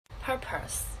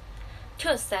Purpose: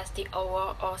 to assess the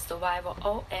overall survival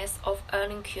OS of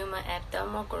early human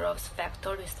epidermal growth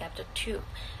factor receptor 2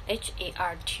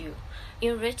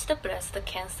 (HER2-enriched breast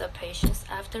cancer patients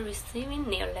after receiving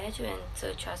neoadjuvant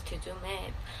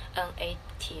trastuzumab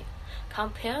NAT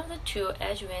compared to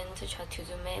adjuvant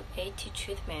trastuzumab AT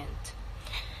treatment,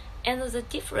 and the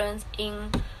difference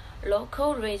in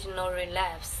local regional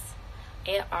relapse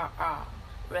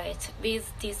LRRrate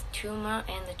with this tumor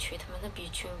and treatment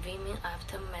between women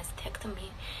after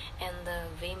mastectomy and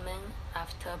women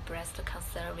after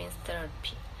breast-conserving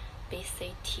therapy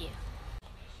 (BCT).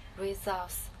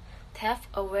 Results: 10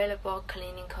 available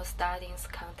clinical studies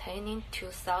containing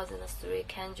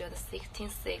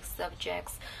 2,366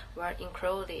 subjects were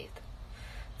included.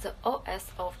 The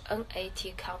OS of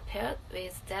NAT compared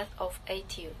with that of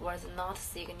AT was not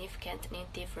significantly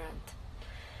different.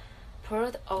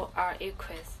 Pooled OR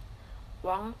equals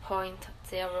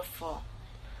 1.04,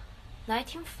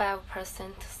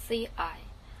 95% CI,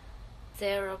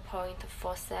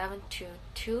 0.47 to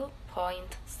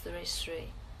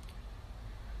 2.33.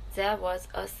 There was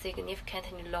a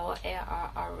significantly lower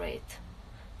LRRrate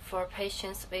for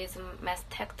patients with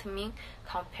mastectomy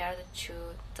compared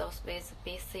to those with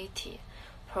BCT.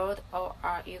 Pooled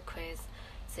OR equals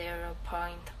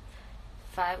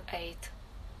 0.58,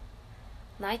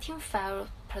 95%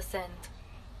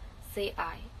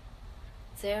 CI,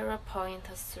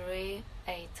 0.38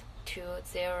 to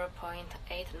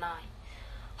 0.89.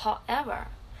 However,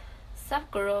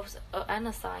 subgroups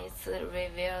analyses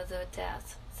revealed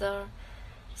that the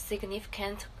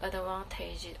significant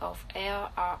advantage of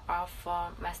LRR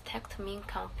for mastectomy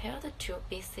compared to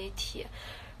BCT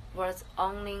was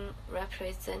only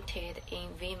represented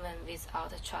in women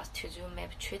without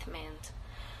trastuzumab treatment.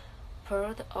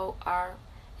 Pooled OR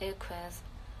equals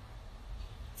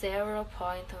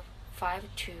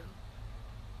 0.52,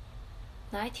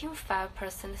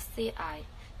 95% CI,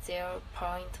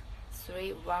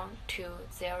 0.31 to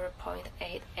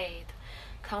 0.88,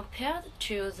 compared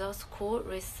to those who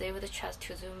received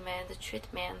trastuzumab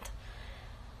treatment.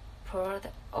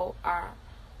 Pooled OR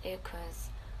equals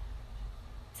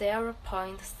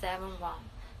 0.71,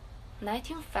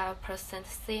 95%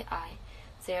 CI,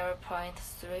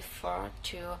 0.34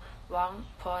 to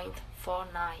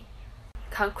 1.49.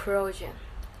 Conclusion: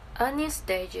 early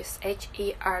stages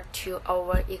HER2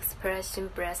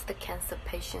 overexpression breast cancer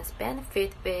patients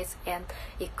benefit with an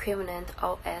equivalent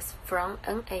OS from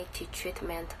NAT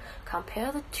treatment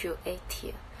compared to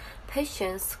AT.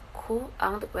 Patients who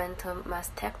underwent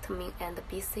mastectomy and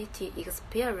BCT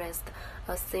experienced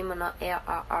a similar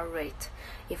LRRrate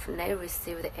if they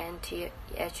received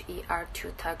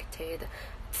anti-HER2 targeted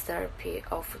therapy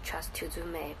of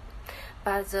trastuzumab,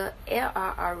 but the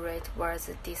LRRrate was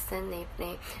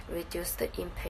distinctly reduced in patients